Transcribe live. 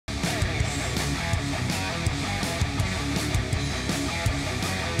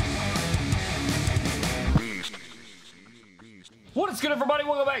What is good, everybody?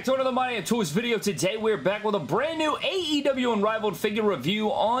 Welcome back to another My Damn Toys video. Today we're back with a brand new AEW Unrivaled figure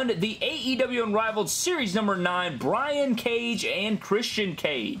review on the AEW Unrivaled Series number 9, Brian Cage and Christian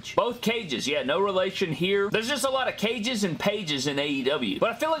Cage. Both Cages, yeah, no relation here. There's just a lot of Cages and Pages in AEW. But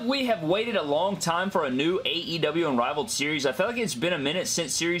I feel like we have waited a long time for a new AEW Unrivaled series. I feel like it's been a minute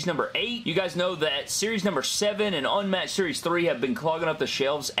since Series number 8. You guys know that Series number 7 and Unmatched Series 3 have been clogging up the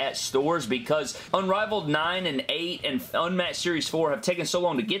shelves at stores because Unrivaled 9 and 8 and Unmatched Series 4 have taken so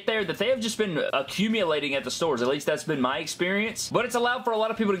long to get there that they have just been accumulating at the stores. At least that's been my experience. But it's allowed for a lot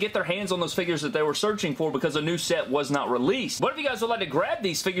of people to get their hands on those figures that they were searching for because a new set was not released. But if you guys would like to grab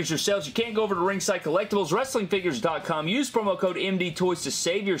these figures yourselves, you can go over to Ringside Collectibles, WrestlingFigures.com. Use promo code MDToys to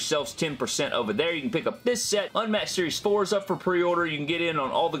save yourselves 10% over there. You can pick up this set. Unmatched Series 4 is up for pre-order. You can get in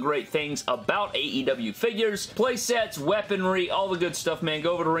on all the great things about AEW figures, play sets, weaponry, all the good stuff, man.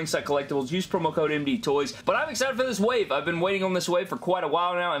 Go over to Ringside Collectibles. Use promo code MDToys. But I'm excited for this wave. I've been waiting on this wave for quite a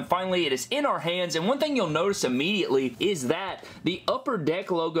while now, and finally it is in our hands. And one thing you'll notice immediately is that the Upper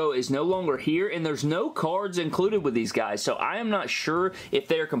Deck logo is no longer here, and there's no cards included with these guys. So I am not sure if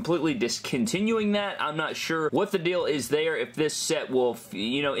they're completely discontinuing that. I'm not sure what the deal is there, if this set will,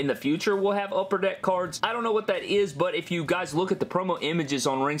 you know, in the future will have Upper Deck cards. I don't know what that is, but if you guys look at the promo images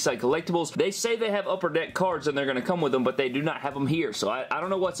on Ringside Collectibles, they say they have Upper Deck cards and they're going to come with them, but they do not have them here. So I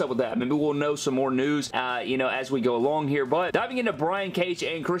don't know what's up with that. Maybe we'll know some more news, you know, as we go along here. But diving into Brian Cage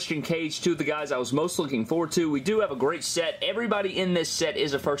and Christian Cage, two of the guys I was most looking forward to. We do have a great set. Everybody in this set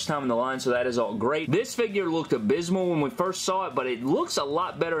is a first time in the line, so that is all great. This figure looked abysmal when we first saw it, but it looks a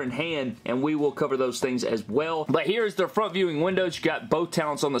lot better in hand, and we will cover those things as well. But here's their front viewing windows. You got both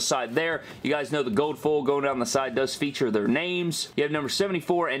talents on the side there. You guys know the gold foil going down the side does feature their names. You have number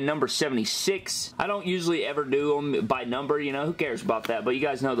 74 and number 76. I don't usually ever do them by number, you know, who cares about that, but you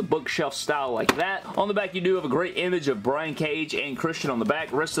guys know the bookshelf style like that. On the back, you do have a great image of Brian Cage and Christian on the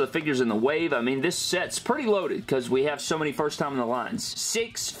back. Rest of the figures in the wave. I mean, this set's pretty loaded because we have so many first time in the lines.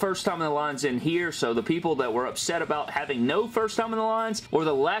 6 first time in the lines in here, so the people that were upset about having no first time in the lines or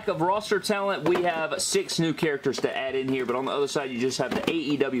the lack of roster talent, we have 6 new characters to add in here, but on the other side, you just have the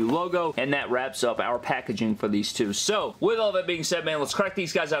AEW logo, and that wraps up our packaging for these two. So, with all that being said, man, let's crack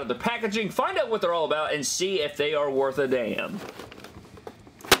these guys out of their packaging, find out what they're all about, and see if they are worth a damn.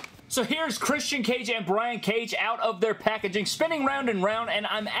 So here's Christian Cage and Brian Cage out of their packaging, spinning round and round, and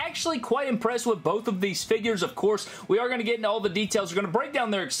I'm actually quite impressed with both of these figures. Of course, we are going to get into all the details. We're going to break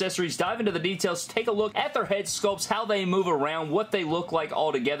down their accessories, dive into the details, take a look at their head sculpts, how they move around, what they look like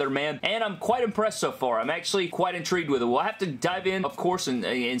all together, man, and I'm quite impressed so far. I'm actually quite intrigued with it. We'll have to dive in, of course,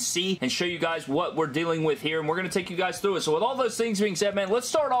 and see and show you guys what we're dealing with here, and we're going to take you guys through it. So with all those things being said, man, let's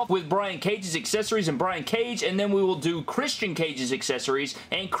start off with Brian Cage's accessories and Brian Cage, and then we will do Christian Cage's accessories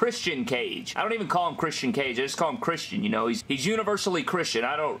and Christian Cage. I don't even call him Christian Cage. I just call him Christian. You know, he's universally Christian.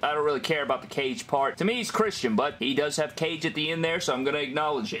 I don't really care about the Cage part. To me, he's Christian, but he does have Cage at the end there, so I'm going to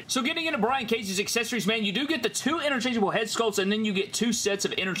acknowledge it. So getting into Brian Cage's accessories, man, you do get the 2 interchangeable head sculpts, and then you get 2 sets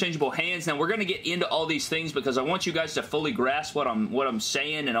of interchangeable hands. Now, we're going to get into all these things because I want you guys to fully grasp what I'm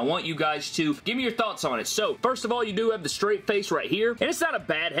saying, and I want you guys to give me your thoughts on it. So, first of all, you do have the straight face right here, and it's not a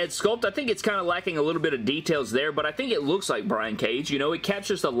bad head sculpt. I think it's kind of lacking a little bit of details there, but I think it looks like Brian Cage. You know, it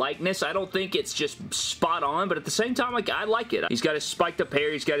captures the likeness. I don't think it's just spot on, but at the same time, like, I like it. He's got his spiked up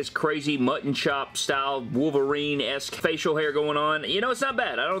hair. He's got his crazy mutton chop style Wolverine-esque facial hair going on. You know, it's not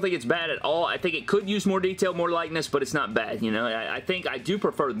bad. I don't think it's bad at all. I think it could use more detail, more likeness, but it's not bad. You know, I think I do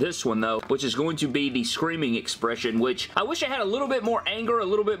prefer this one, though, which is going to be the screaming expression, which I wish I had a little bit more anger, a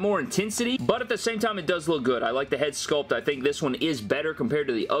little bit more intensity, but at the same time, it does look good. I like the head sculpt. I think this one is better compared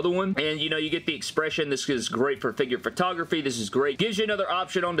to the other one, and, you know, you get the expression. This is great for figure photography. This is great. Gives you another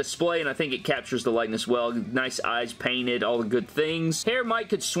option on display, and I think it captures the likeness well. Nice eyes painted, all the good things. Hair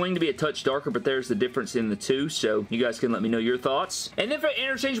could swing to be a touch darker, but there's the difference in the two, so you guys can let me know your thoughts. And then for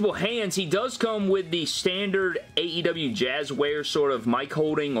interchangeable hands, he does come with the standard AEW Jazwares sort of mic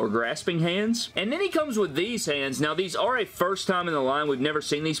holding or grasping hands. And then he comes with these hands. Now, these are a first time in the line. We've never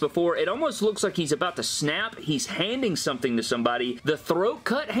seen these before. It almost looks like he's about to snap. He's handing something to somebody. The throat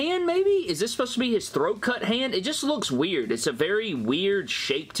cut hand, maybe? Is this supposed to be his throat cut hand? It just looks weird. It's a very weird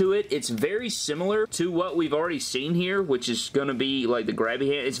shape to it. It's very similar to what we've already seen here, which is going to be like the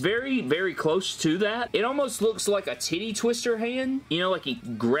grabby hand. It's very, very close to that. It almost looks like a titty twister hand. You know, like he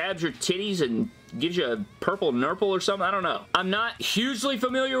grabs your titties and gives you a purple nurple or something. I don't know. I'm not hugely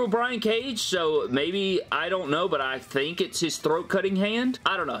familiar with Brian Cage, so maybe, I don't know, but I think it's his throat-cutting hand.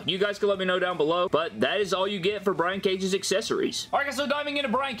 I don't know. You guys can let me know down below, but that is all you get for Brian Cage's accessories. Alright guys, so diving into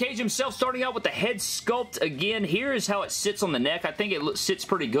Brian Cage himself, starting out with the head sculpt. Again, here is how it sits on the neck. I think it sits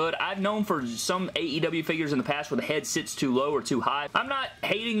pretty good. I've known for some AEW figures in the past where the head sits too low or too high. I'm not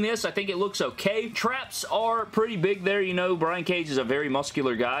hating this. I think it looks okay. Traps are pretty big there. You know, Brian Cage is a very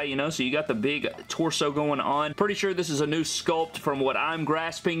muscular guy, you know, so you got the big torso going on. Pretty sure this is a new sculpt from what I'm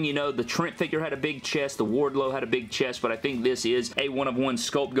grasping. You know, the Trent figure had a big chest, the Wardlow had a big chest, but I think this is a one-of-one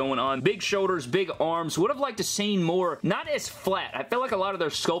sculpt going on. Big shoulders, big arms. Would have liked to seen more, not as flat. I feel like a lot of their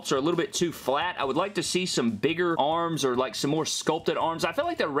sculpts are a little bit too flat. I would like to see some bigger arms or like some more sculpted arms. I feel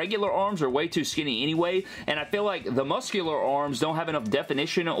like the regular arms are way too skinny anyway, and I feel like the muscular arms don't have enough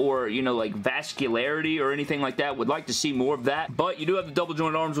definition or, you know, like vascularity or anything like that. Would like to see more of that, but you do have the double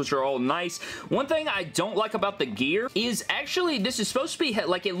jointed arms, which are all nice. One thing I don't like about the gear is actually this is supposed to be,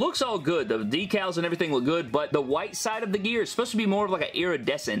 like, it looks all good. The decals and everything look good, but the white side of the gear is supposed to be more of like an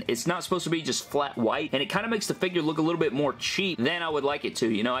iridescent. It's not supposed to be just flat white, and it kind of makes the figure look a little bit more cheap than I would like it to.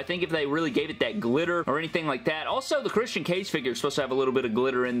 You know, I think if they really gave it that glitter or anything like that. Also, the Christian Cage figure is supposed to have a little bit of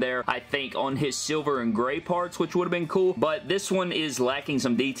glitter in there, I think, on his silver and gray parts, which would have been cool, but this one is lacking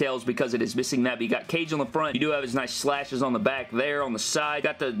some details because it is missing that. But you got Cage on the front. You do have his nice slashes on the back there, on the side.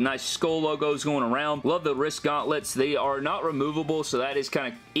 Got the nice skull logos going around. Love the wrist gauntlets. They are not removable, so that is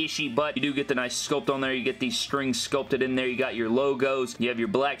kind of ishy, but you do get the nice sculpt on there. You get these strings sculpted in there. You got your logos. You have your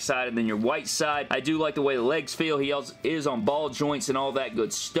black side and then your white side. I do like the way the legs feel. He is on ball joints and all that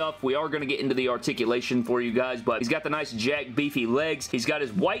good stuff. We are going to get into the articulation for you guys, but he's got the nice jacked beefy legs. He's got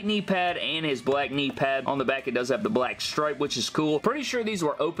his white knee pad and his black knee pad. On the back, it does have the black stripe, which is cool. Pretty sure these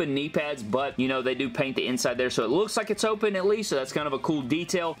were open knee pads, but, you know, they do paint the inside there, so it looks like it's open at least, so that's kind of a cool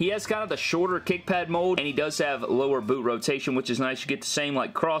detail. He has kind of the shorter kick pad mold, and he does have lower boot rotation, which is nice. You get the same,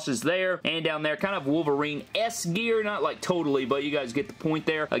 like, crosses there and down there. Kind of Wolverine-esque gear, not, like, totally, but you guys get the point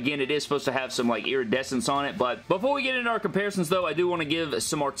there. Again, it is supposed to have some, like, iridescence on it, but before we get into our comparisons, though, I do want to give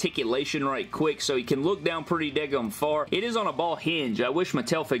some articulation right quick, so he can look down pretty daggum far. It is on a ball hinge. I wish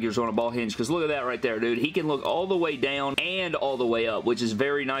Mattel figures were on a ball hinge, because look at that right there, dude. He can look all the way down and all the way up, which is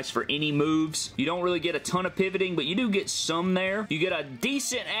very nice for any moves. You don't really get a ton of pivoting, but you do get some there. You get a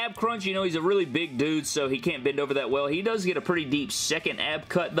decent ab crunch. You know, he's a really big dude, so he can't bend over that well. He does get a pretty deep second ab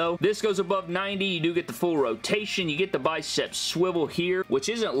cut, though. This goes above 90. You do get the full rotation. You get the bicep swivel here, which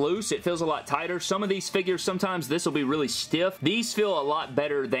isn't loose. It feels a lot tighter. Some of these figures, sometimes this will be really stiff. These feel a lot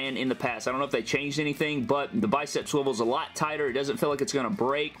better than in the past. I don't know if they changed anything, but the bicep swivel is a lot tighter. It doesn't feel like it's going to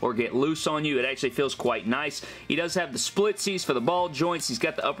break or get loose on you. It actually feels quite nice. He does have the splitsies for the ball joints. He's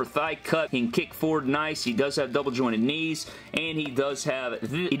got the upper thigh cut. He can kick forward nice. He does have double jointed knees, and he does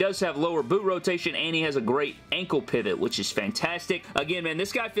have lower boot rotation, and he has a great ankle pivot, which is fantastic. Again, man,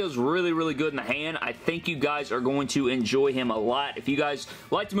 this guy feels really, really good in the hand. I think you guys are going to enjoy him a lot. If you guys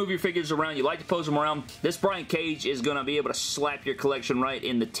like to move your figures around, you like to pose them around, this Brian Cage is going to be able to slap your collection right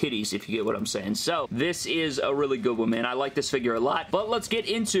in the titties, if you get what I'm saying. So, this is a really good one, man. I like this figure a lot, but let's get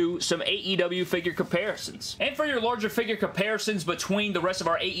into some AEW figure comparisons. And for your larger figure comparisons between the rest of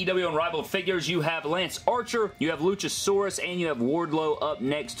our AEW Unrivaled figures, you have Lance Archer, you have Luchasaurus, and you have Wardlow up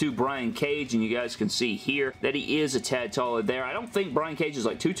next to Brian Cage, and you guys can see here that he is a tad taller there. I don't think Brian Cage is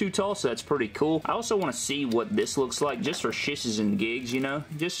like too tall, so that's pretty cool. I also want to see what this looks like, just for shishes and gigs, you know?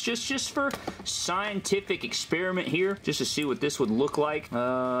 Just for scientific experiment here, just to see what this would look like.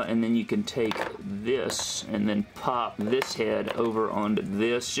 And then you can take this and then pop this head over onto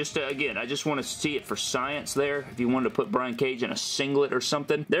this. Just to, again, I just want to see it for science there. If you wanted to put Brian Cage in a singlet or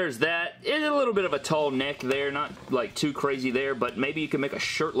something. There's that. It's a little bit of a tall neck there, not like too crazy there, but maybe you can make a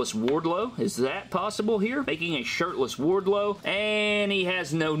shirtless Wardlow. Is that possible here? Making a shirtless Wardlow, and he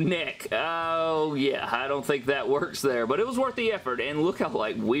has no neck. Oh, yeah, I don't think that works there, but it was worth the effort, and look how,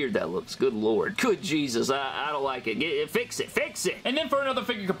 like, weird that looks. Good lord. Good Jesus, I don't like it. Fix it. Fix it. And then for another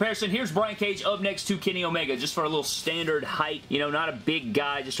figure comparison, here's Brian Cage up next to Kenny Omega, just for a little standard height, you know, not a big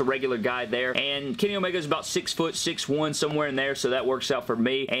guy, just a regular guy there, and Kenny Omega is about 6 foot, 6'1", somewhere in there, so that works out for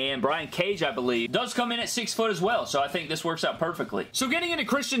me, and Brian Cage, I believe, does come in at 6 foot as well, so I think this works out perfectly. So getting into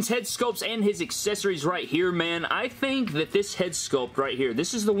Christian's head sculpts and his accessories right here, man, I think that this head sculpt right here,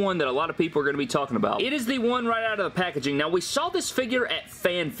 this is the one that a lot of people are going to be talking about. It is the one right out of the packaging. Now, we saw this figure at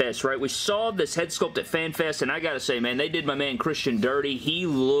FanFest, right? We saw this head sculpt at FanFest, and I gotta say, man, they did my man Christian dirty. He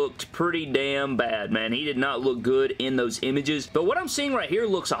looked pretty damn bad, man. He did not look good in those images, but what I'm seeing right here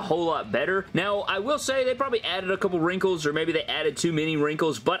looks a whole lot better. Now, I will say they probably added a couple wrinkles, or maybe they added too many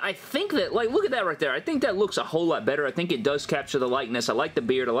wrinkles, but I think that, like, look at that right there. I think that looks a whole lot better. I think it does capture the likeness. I like the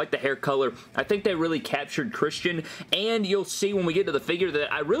beard. I like the hair color. I think they really captured Christian, and you'll see when we get to the figure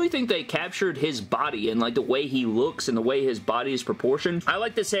that I really think they captured his body and like the way he looks and the way his body is proportioned. I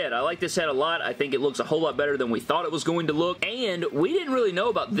like this head. I like this head a lot. I think it looks a whole lot better than we thought it was going to look, and we didn't really know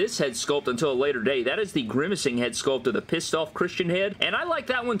about this head sculpt until a later day. That is the grimacing head sculpt of the pissed off Christian head, and I like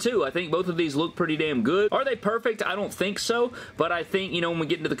that one too. I think both of these look pretty damn good. Are they perfect? I don't think so, but I think, you know, when we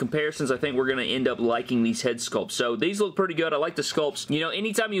get into the comparisons, I think we're going to end up liking these head sculpts. So these look pretty good. I like the sculpts. You know,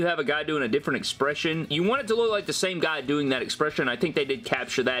 anytime you have a guy doing a different expression, you want it to look like the same guy doing that expression. I think they did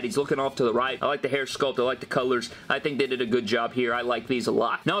capture that. He's looking off to the right. I like the hair sculpt. I like the colors. I think they did a good job here. I like these a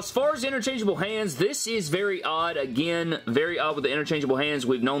lot. Now, as far as interchangeable hands, this is very odd. Again, very odd with the interchangeable hands.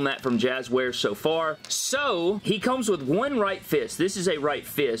 We've known that from Jazwares so far. So, he comes with one right fist. This is a right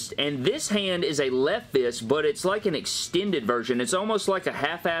fist, and this hand is a left fist, but it's like an extended version. It's almost like a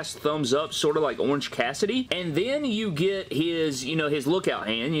half-assed thumbs up, sort of like Orange Cassidy. And then you get his, you know, his lookout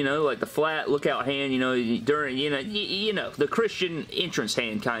hand, you know, like the flat lookout hand, you know, during, you know, the Christian entrance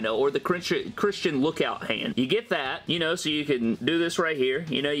hand, kind of, or the Christian lookout hand. You get that, you know, so you can do this right here.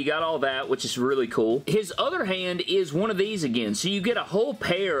 You know, you got all that, which is really cool. His other hand is one of these again, so you get a whole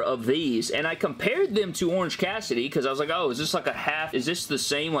pair of these, and I compared them to Orange Cassidy because I was like, oh, is this like a half, is this the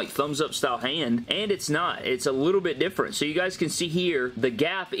same like thumbs up style hand? And it's not. It's a little bit different. So you guys can see here, the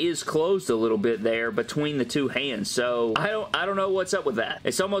gap is closed a little bit there between the two hands. So I don't know what's up with that.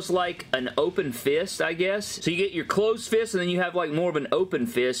 It's almost like an open fist, I guess. So you get your closed fist, and then you have like more of an open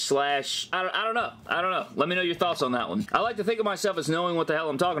fist slash, I don't know. I don't know. Let me know your thoughts on that one. I like to think of myself as knowing what the hell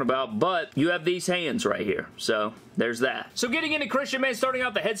I'm talking about, but you have these hands right here. So there's that. So getting into Christian, man, starting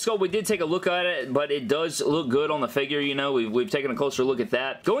out the head sculpt, we did take a look at it, but it does look good on the figure, you know. We've taken a closer look at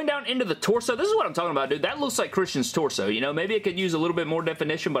that. Going down into the torso, this is what I'm talking about, dude. That looks like Christian's torso, you know. Maybe it could use a little bit more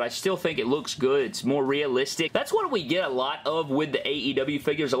definition, but I still think it looks good. It's more realistic. That's what we get a lot of with the AEW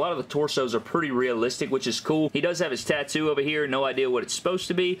figures. A lot of the torsos are pretty realistic, which is cool. He does have his tattoo over here. No idea what it's supposed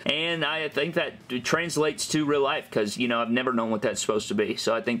to be, and I think that translates to real life because, you know, I've never known what that's supposed to be,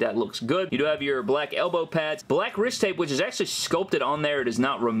 so I think that looks good. You do have your black elbow pads, black wrist tape, which is actually sculpted on there. It is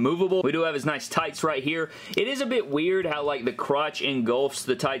not removable. We do have his nice tights right here. It is a bit weird how, like, the crotch engulfs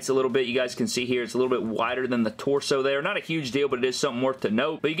the tights a little bit. You guys can see here it's a little bit wider than the torso there. Not a huge deal, but it is something worth to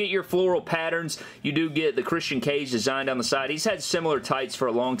note. But you get your floral patterns. You do get the Christian Cage design down the side. He's had similar tights for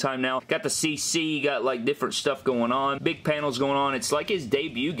a long time now. Got the CC, got, like, different stuff going on. Big panels going on. It's like his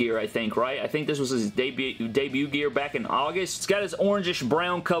debut gear, I think, right? I think this was his debut gear back in August. It's got his orangish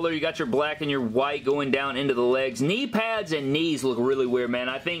brown color. You got your black and your white going down into the legs. Knee pads and knees look really weird, man.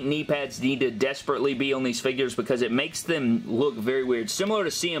 I think knee pads need to desperately be on these figures because it makes them look very weird. Similar to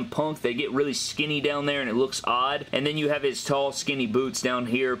CM Punk, they get really skinny down there and it looks odd. And then you have his tall, skinny boots down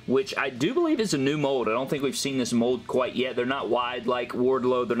here, which I do believe is a new mold. I don't think we've seen this mold quite yet. They're not wide like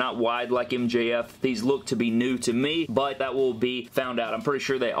Wardlow. They're not wide like MJF. These look to be new to me, but that will be found out. I'm pretty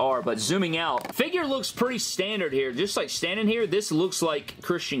sure they are, but zooming out, figure looks pretty standard here. Just like standing here, this looks like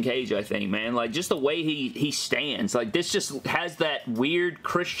Christian Cage, I think, man. Like, just the way he stands. Like, this just has that weird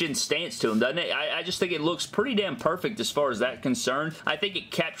Christian stance to him, doesn't it? I just think it looks pretty damn perfect as far as that concerned. I think it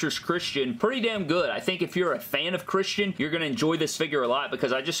captures Christian pretty damn good. I think if you're a fan of Christian, you're going to enjoy this figure a lot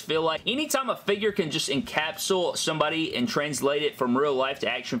because I just feel like anytime a figure can just encapsulate somebody and translate it from real life to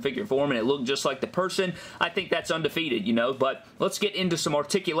action figure form and it look just like the person, I think that's undefeated, you know. But let's get into some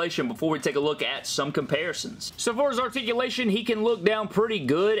articulation before we take a look at some comparisons. So for his articulation, he can look down pretty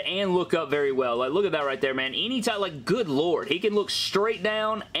good and look up very well. Like, look at that right there, man. Anytime, like, good lord, he can look straight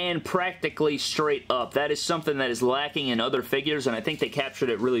down and practically straight up. That is something that is lacking in other figures, and I think they captured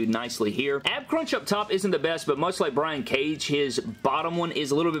it really nicely here. Ab crunch up top isn't the best, but much like Brian Cage, his bottom one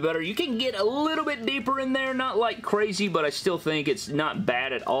is a little bit better. You can get a little bit deeper in there, not like crazy, but I still think it's not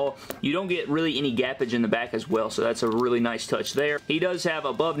bad at all. You don't get really any gappage in the back as well, so that's a really nice touch there. He does have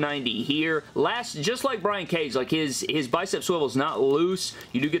above 90 here. Last, just like Brian Cage, like his bicep swivel is not loose.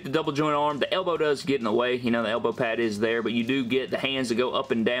 You do get the double joint arm. The elbow does get in the way. You know, the elbow pad is there, but you do get the hands that go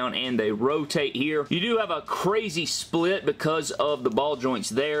up and down, and they rotate here. You do have a crazy split because of the ball joints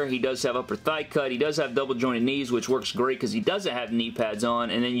there. He does have upper thigh cut. He does have double jointed knees, which works great because he doesn't have knee pads on,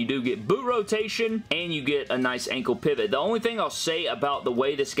 and then you do get boot rotation, and you get a nice ankle pivot. The only thing I'll say about the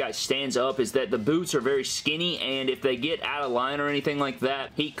way this guy stands up is that the boots are very skinny, and if they get out of line or anything like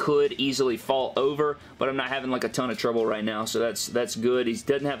that, he could easily fall over, but I'm not having like a ton of trouble right now, so that's good. He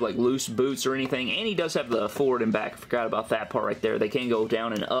doesn't have like loose boots or anything, and he does have the forward and back. I forgot about that part right there. They can go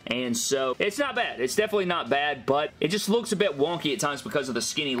down and up, and so it's not bad. It's definitely not bad, but it just looks a bit wonky at times because of the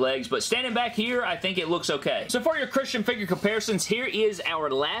skinny legs, but standing back here, I think it looks okay. So for your Christian figure comparisons, here is our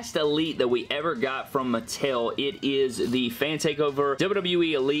last Elite that we ever got from Mattel. It is the Fan Takeover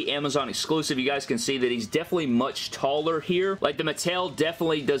WWE Elite Amazon exclusive. You guys can see that he's definitely much taller here. Like, the Mattel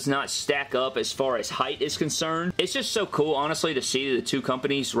definitely does not stack up as far as height is concerned. It's just so cool, honestly, to see the two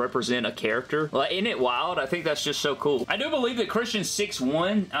companies represent a character. Like, isn't it wild? I think that's just so cool. I do believe that Christian's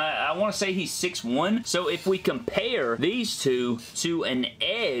 6'1". I want to say he's 6'1". So if we compare these two to an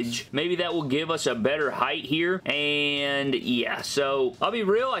Edge, maybe that will give us a better height here. And yeah, so I'll be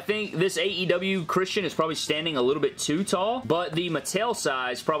real. I think this AEW Christian is probably standing a little bit too tall, but the Mattel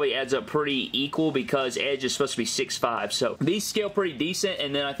size probably adds up pretty equal because Edge is supposed to be 6'5". So these scale pretty decent,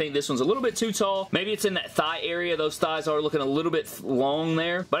 and then I think this one's a little bit too tall. Maybe it's in that thigh area. Those thighs are looking a little bit long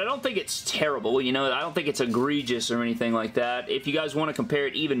there, but I don't think it's terrible. You know, I don't think it's egregious or anything like that. If you guys want to compare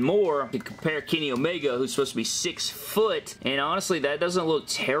it even more, you could compare Kenny Omega, who's supposed to be 6 foot, and honestly, that doesn't look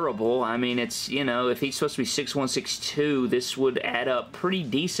terrible. I mean, it's, you know, if he's supposed to be 6'1", 6'2", this would add up pretty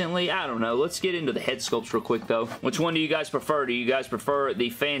decently. I don't know. Let's get into the head sculpts real quick, though. Which one do you guys prefer? Do you guys prefer the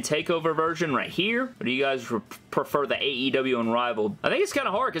Fan Takeover version right here, or do you guys prefer the AEW Unrivaled? I think it's kind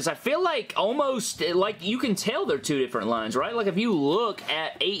of hard because I feel like almost, like, you can tell they're two different lines, right? Like, if you look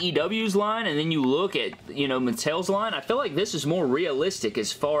at AEW's line and then you look at, you know, Mattel's line, I feel like this is more realistic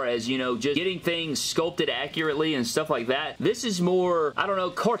as far as, you know, just getting things sculpted accurately and stuff like that. This is more, I don't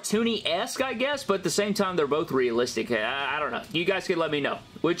know, cartoony-esque, I guess, but at the same time, they're both realistic. I don't know. You guys can let me know.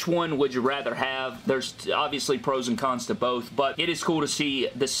 Which one would you rather have? There's obviously pros and cons to both, but it is cool to see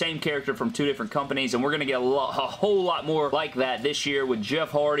the same character from two different companies, and we're going to get a whole lot more like that this year with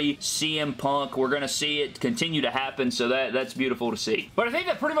Jeff Hardy, CM Punk. We're going to see it continue to happen, so that's beautiful to see. But I think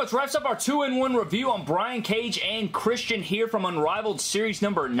that pretty much wraps up our 2-in-1 review on Brian Cage and Christian here from Unrivaled Series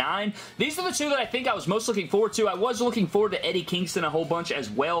number 9. These are the two that I think I was most looking forward to. I was looking forward to Eddie Kingston a whole bunch as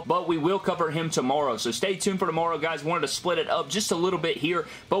well, but we will cover him tomorrow, so stay tuned for tomorrow, guys. Wanted to split it up just a little bit here,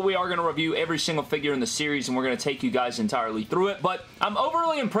 but we are going to review every single figure in the series, and we're going to take you guys entirely through it. But I'm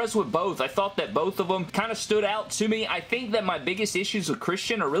overly impressed with both. I thought that both of them kind of stood out to me. I think that my biggest issues with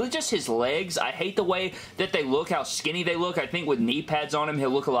Christian are really just his legs. I hate the way that they look, how skinny they look. I think with knee pads on him, he'll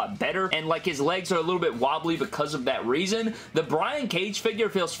look a lot better, and like his legs are a little bit wobbly because of that reason. The Brian Cage figure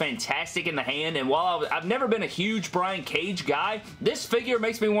feels fantastic in the hand, and while I've never been a huge Brian Cage guy, this figure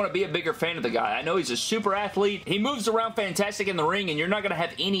makes me want to be a bigger fan of the guy. I know he's a super athlete. He moves around fantastic in the ring, and you're not going to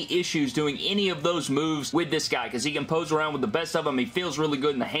have any issues doing any of those moves with this guy because he can pose around with the best of them. He feels really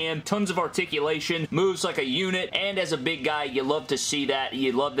good in the hand. Tons of articulation. Moves like a unit, and as a big guy, you love to see that.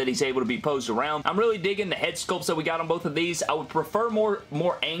 You love that he's able to be posed around. I'm really digging the head sculpts that we got on both of these. I would prefer more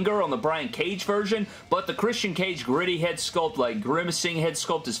anger on the Brian Cage version, but the Christian Cage gritty head sculpt, like grimacing head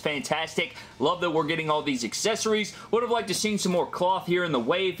sculpt, is fantastic. Love that we're getting all these accessories. Would have liked to seen some more cloth here in the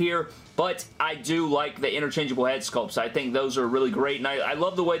wave here, but I do like the interchangeable head sculpts. I think those are really great, and I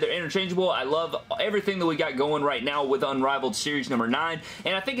love the way they're interchangeable. I love everything that we got going right now with Unrivaled Series number 9,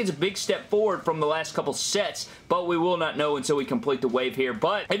 and I think it's a big step forward from the last couple sets, but we will not know until we complete the wave here.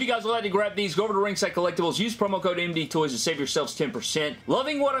 But if you guys would like to grab these, go over to Ringside Collectibles, use promo code MDTOYS to save yourselves 10%.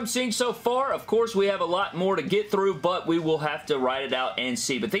 Loving what I'm seeing so far. Of course, we have a lot more to get through, but we will have to ride it out and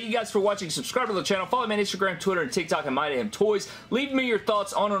see. But thank you guys for watching. Subscribe to the channel. Follow me on Instagram, Twitter, and TikTok at MyDamnToys. Leave me your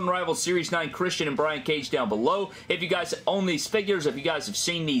thoughts on Unrivaled Series 9 Christian and Brian Cage down below. If you guys own these figures, if you guys have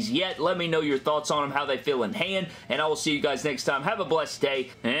seen these yet, let me know your thoughts on them, how they feel in hand, and I will see you guys next time. Have a blessed day,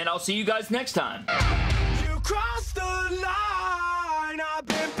 and I'll see you guys next time. You crossed the line, I've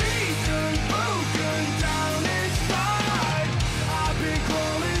been